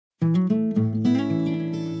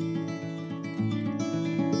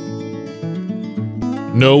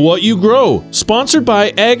Know what you grow. Sponsored by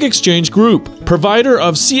Ag Exchange Group, provider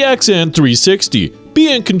of CXN 360.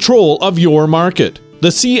 Be in control of your market. The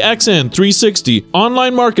CXN 360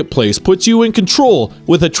 online marketplace puts you in control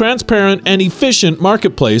with a transparent and efficient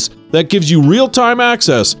marketplace that gives you real-time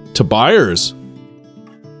access to buyers.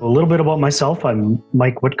 A little bit about myself. I'm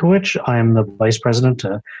Mike Witkowicz. I'm the Vice President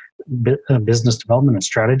of Business Development and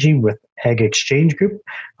Strategy with Ag Exchange Group.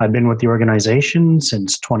 I've been with the organization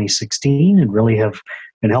since 2016 and really have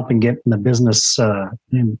been helping get the business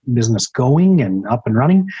going and up and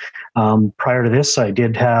running. Prior to this, I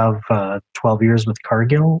did have 12 years with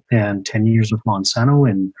Cargill and 10 years with Monsanto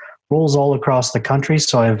and roles all across the country.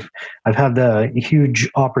 So I've had the huge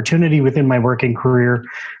opportunity within my working career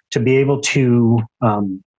to be able to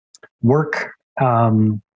work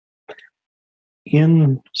I'm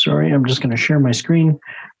just going to share my screen.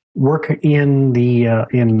 Work in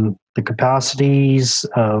the capacities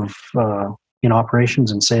of in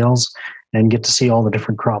operations and sales, and get to see all the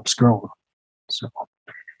different crops grown. So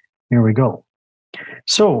here we go.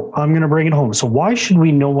 So I'm going to bring it home. So why should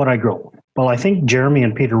we know what I grow? Well, I think Jeremy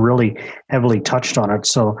and Peter really heavily touched on it.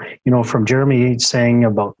 So, from Jeremy saying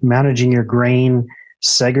about managing your grain,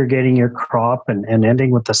 segregating your crop, and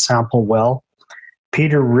ending with the sample well,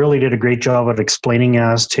 Peter really did a great job of explaining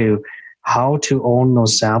as to how to own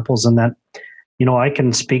those samples, and that, I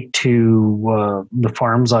can speak to the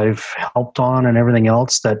farms I've helped on and everything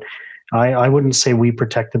else, that I wouldn't say we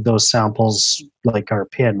protected those samples like our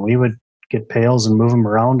pin. We would get pails and move them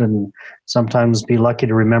around and sometimes be lucky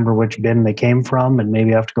to remember which bin they came from and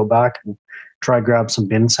maybe have to go back and try grab some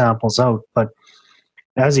bin samples out. But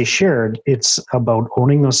as he shared, it's about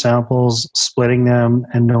owning those samples, splitting them,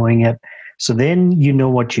 and knowing it. So then you know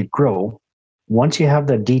what you grow. Once you have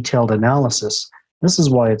that detailed analysis, this is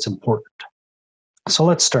why it's important. So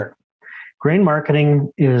let's start. Grain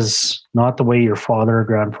marketing is not the way your father or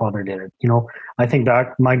grandfather did it. I think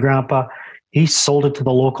back, my grandpa, he sold it to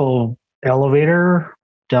the local elevator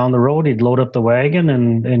down the road. He'd load up the wagon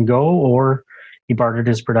and go, or he bartered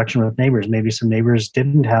his production with neighbors. Maybe some neighbors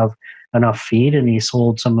didn't have enough feed and he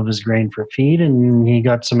sold some of his grain for feed and he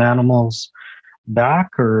got some animals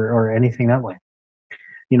back or anything that way.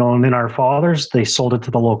 And then our fathers, they sold it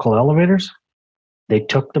to the local elevators. They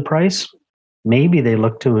took the price. Maybe they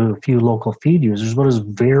looked to a few local feed users, but it was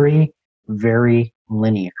very, very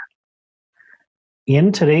linear.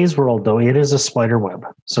 In today's world, though, it is a spider web.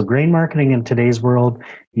 So grain marketing in today's world,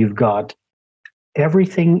 you've got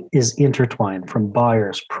everything is intertwined, from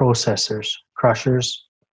buyers, processors, crushers,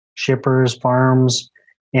 shippers, farms,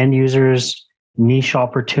 end users, niche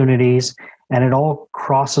opportunities, and it all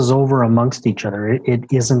crosses over amongst each other. It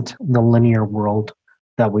isn't the linear world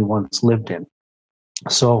that we once lived in.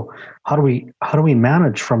 So how do we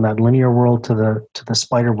manage from that linear world to the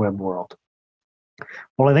spider web world?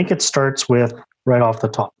 Well, I think it starts with right off the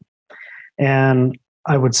top, and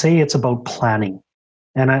I would say it's about planning.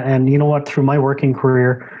 And you know what? Through my working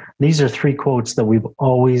career, these are 3 quotes that we've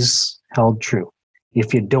always held true.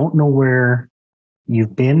 If you don't know where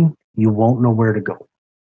you've been, you won't know where to go.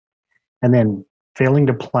 And then failing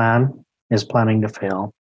to plan is planning to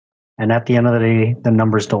fail. And at the end of the day, the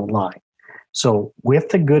numbers don't lie. So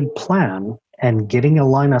with a good plan and getting a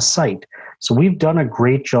line of sight, so we've done a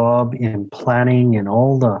great job in planning and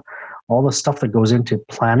all the stuff that goes into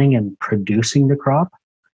planning and producing the crop,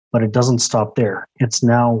 but it doesn't stop there. It's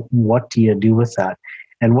now, what do you do with that?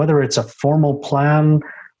 And whether it's a formal plan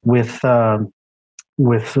with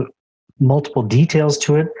multiple details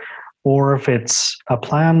to it, or if it's a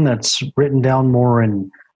plan that's written down more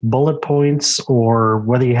in bullet points, or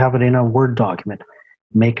whether you have it in a Word document,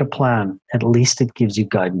 make a plan. At least it gives you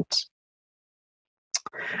guidance.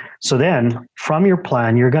 So then from your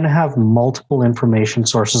plan, you're going to have multiple information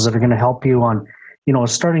sources that are going to help you on,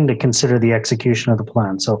 starting to consider the execution of the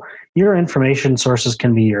plan. So your information sources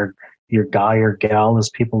can be your guy or gal, as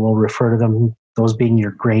people will refer to them, those being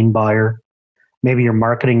your grain buyer, maybe your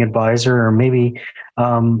marketing advisor, or maybe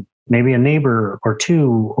a neighbor or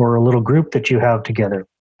two, or a little group that you have together.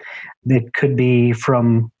 It could be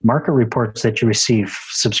from market reports that you receive,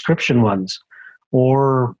 subscription ones,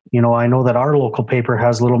 or, I know that our local paper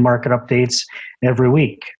has little market updates every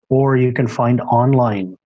week, or you can find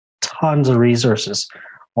online tons of resources,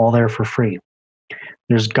 all there for free.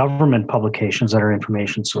 There's government publications that are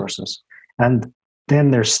information sources. And then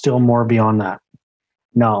there's still more beyond that.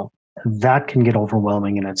 Now, that can get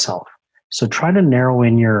overwhelming in itself. So try to narrow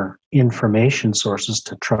in your information sources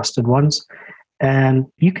to trusted ones. And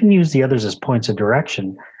you can use the others as points of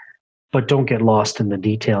direction, but don't get lost in the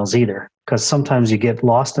details either, because sometimes you get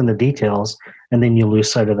lost in the details and then you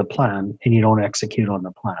lose sight of the plan and you don't execute on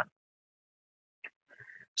the plan.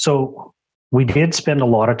 So we did spend a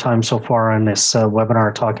lot of time so far on this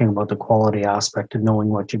webinar talking about the quality aspect of knowing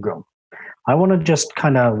what you grow. I want to just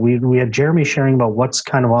kind of, we had Jeremy sharing about what's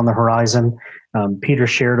kind of on the horizon. Peter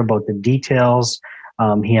shared about the details.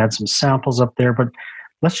 He had some samples up there, but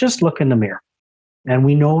let's just look in the mirror. And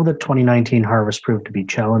we know that 2019 harvest proved to be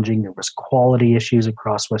challenging. There was quality issues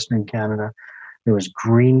across Western Canada. There was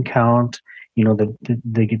green count. You know,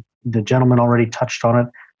 the gentleman already touched on it.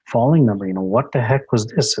 Falling number. You know, what the heck was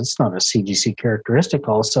this? It's not a CGC characteristic.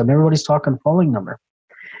 All of a sudden, everybody's talking falling number.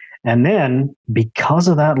 And then, because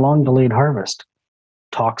of that long delayed harvest,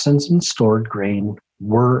 toxins in stored grain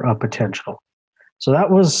were a potential. So that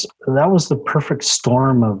was the perfect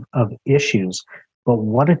storm of issues. But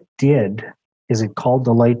what it did is it called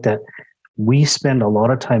to light that we spend a lot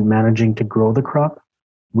of time managing to grow the crop.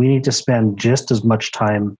 We need to spend just as much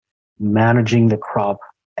time managing the crop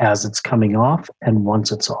as it's coming off and once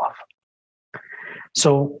it's off.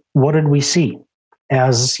 So what did we see?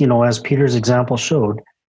 As you know, as Peter's example showed,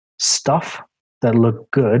 stuff that looked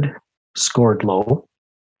good scored low.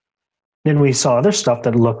 Then we saw other stuff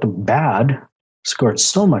that looked bad scored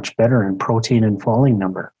so much better in protein and falling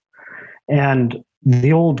number. And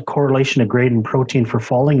the old correlation of grade and protein for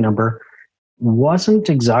falling number wasn't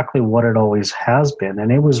exactly what it always has been.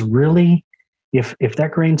 And it was really, if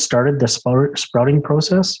that grain started the sprouting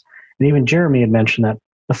process, and even Jeremy had mentioned that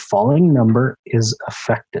the falling number is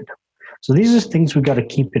affected. So these are things we've got to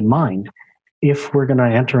keep in mind if we're going to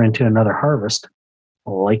enter into another harvest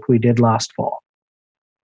like we did last fall.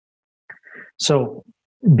 So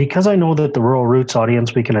because I know that the Rural Roots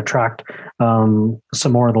audience, we can attract some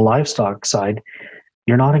more of the livestock side,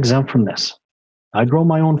 you're not exempt from this. I grow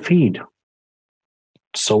my own feed.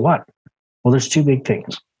 So what? Well, there's two big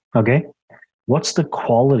things, okay? What's the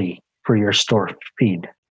quality for your store feed?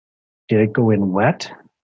 Did it go in wet?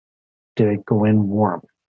 Did it go in warm?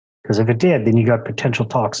 Because if it did, then you got potential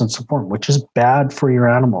toxins to form, which is bad for your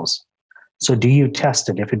animals. So do you test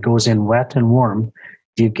it? If it goes in wet and warm,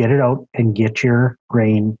 do you get it out and get your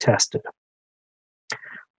grain tested?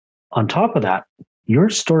 On top of that, your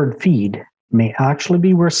stored feed may actually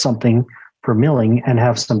be worth something for milling and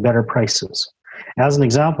have some better prices. As an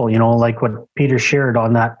example, you know, like what Peter shared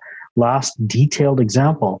on that last detailed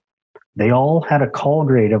example, they all had a call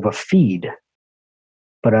grade of a feed.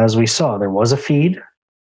 But as we saw, there was a feed,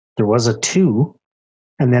 there was a 2,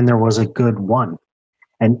 and then there was a good 1.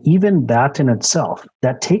 And even that in itself,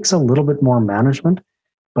 that takes a little bit more management,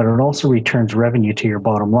 but it also returns revenue to your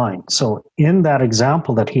bottom line. So in that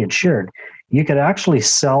example that he had shared, you could actually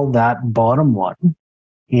sell that bottom one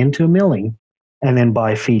into milling and then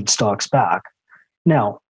buy feedstocks back.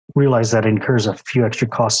 Now, realize that incurs a few extra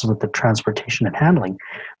costs with the transportation and handling,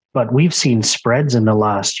 but we've seen spreads in the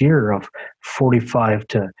last year of $45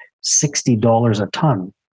 to $60 a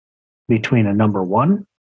ton between a number one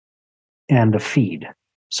and a feed.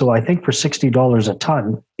 So I think for $60 a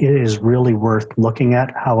ton, it is really worth looking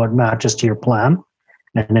at how it matches to your plan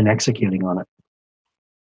and then executing on it.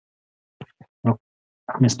 Oh,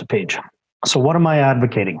 I missed a page. So what am I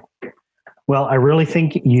advocating? Well, I really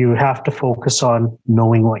think you have to focus on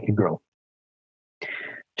knowing what you grow.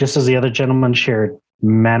 Just as the other gentleman shared,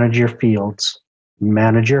 manage your fields,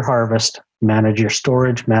 manage your harvest, manage your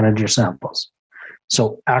storage, manage your samples.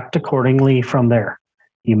 So act accordingly from there.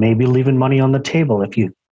 You may be leaving money on the table if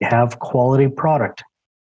you have quality product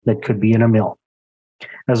that could be in a mill.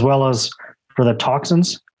 As well as for the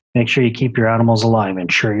toxins, make sure you keep your animals alive.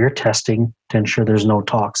 Ensure you're testing to ensure there's no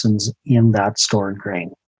toxins in that stored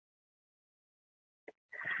grain.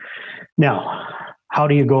 Now, how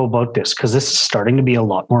do you go about this? Because this is starting to be a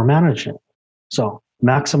lot more management. So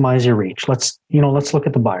maximize your reach. Let's look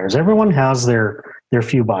at the buyers. Everyone has their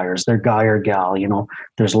few buyers, their guy or gal. You know,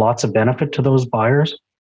 there's lots of benefit to those buyers.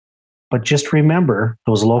 But just remember,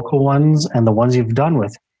 those local ones and the ones you've done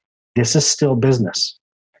with, this is still business.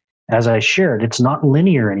 As I shared, it's not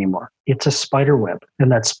linear anymore. It's a spider web.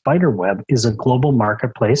 And that spider web is a global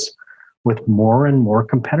marketplace with more and more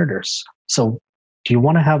competitors. So do you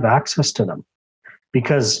want to have access to them?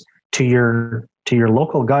 Because to your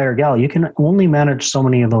local guy or gal, you can only manage so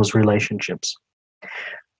many of those relationships.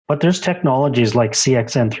 But there's technologies like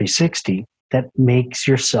CXN 360 that makes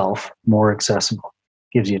yourself more accessible.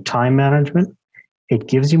 Gives you time management, it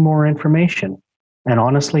gives you more information. And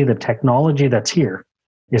honestly, the technology that's here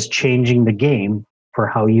is changing the game for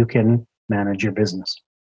how you can manage your business.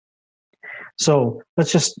 So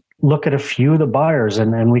let's just look at a few of the buyers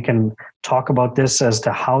and we can talk about this as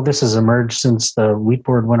to how this has emerged since the wheat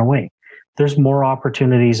board went away. There's more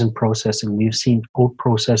opportunities in processing. We've seen oat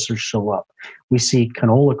processors show up. We see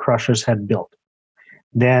canola crushers had built.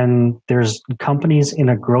 Then there's companies in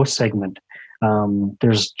a growth segment.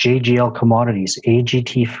 There's JGL Commodities,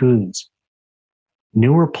 AGT Foods.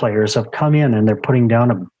 Newer players have come in and they're putting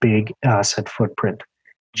down a big asset footprint.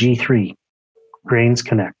 G3, Grains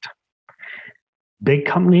Connect. Big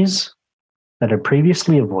companies that had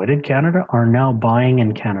previously avoided Canada are now buying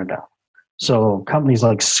in Canada. So companies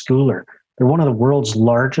like Schooler, they're one of the world's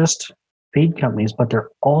largest feed companies, but they're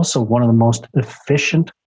also one of the most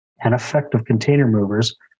efficient and effective container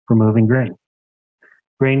movers for moving grain.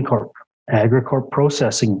 GrainCorp, AgriCorp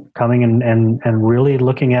Processing, coming in and really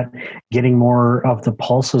looking at getting more of the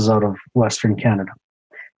pulses out of Western Canada.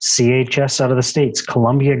 CHS out of the States,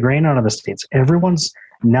 Columbia Grain out of the States. Everyone's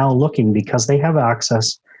now looking because they have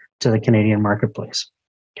access to the Canadian marketplace.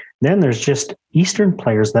 Then there's just Eastern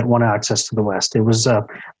players that want access to the West. It was the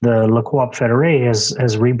Le Coop Fédéré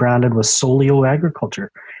has rebranded with Solio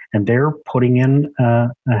Agriculture, and they're putting in a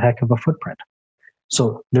heck of a footprint.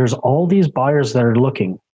 So there's all these buyers that are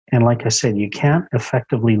looking. And like I said, you can't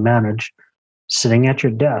effectively manage sitting at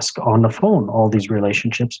your desk on the phone, all these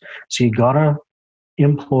relationships. So you got to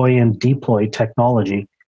employ and deploy technology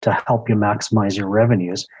to help you maximize your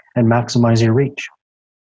revenues and maximize your reach.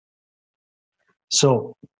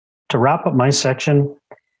 So to wrap up my section,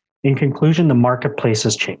 in conclusion, the marketplace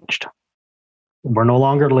has changed. We're no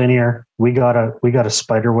longer linear. We got a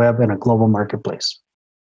spider web and a global marketplace.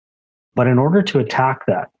 But in order to attack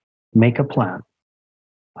that, make a plan.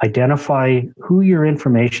 Identify who your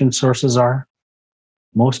information sources are.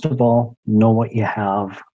 Most of all, know what you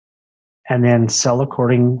have. And then sell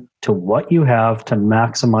according to what you have to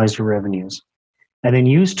maximize your revenues. And then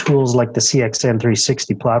use tools like the CXN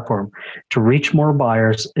 360 platform to reach more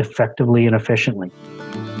buyers effectively and efficiently.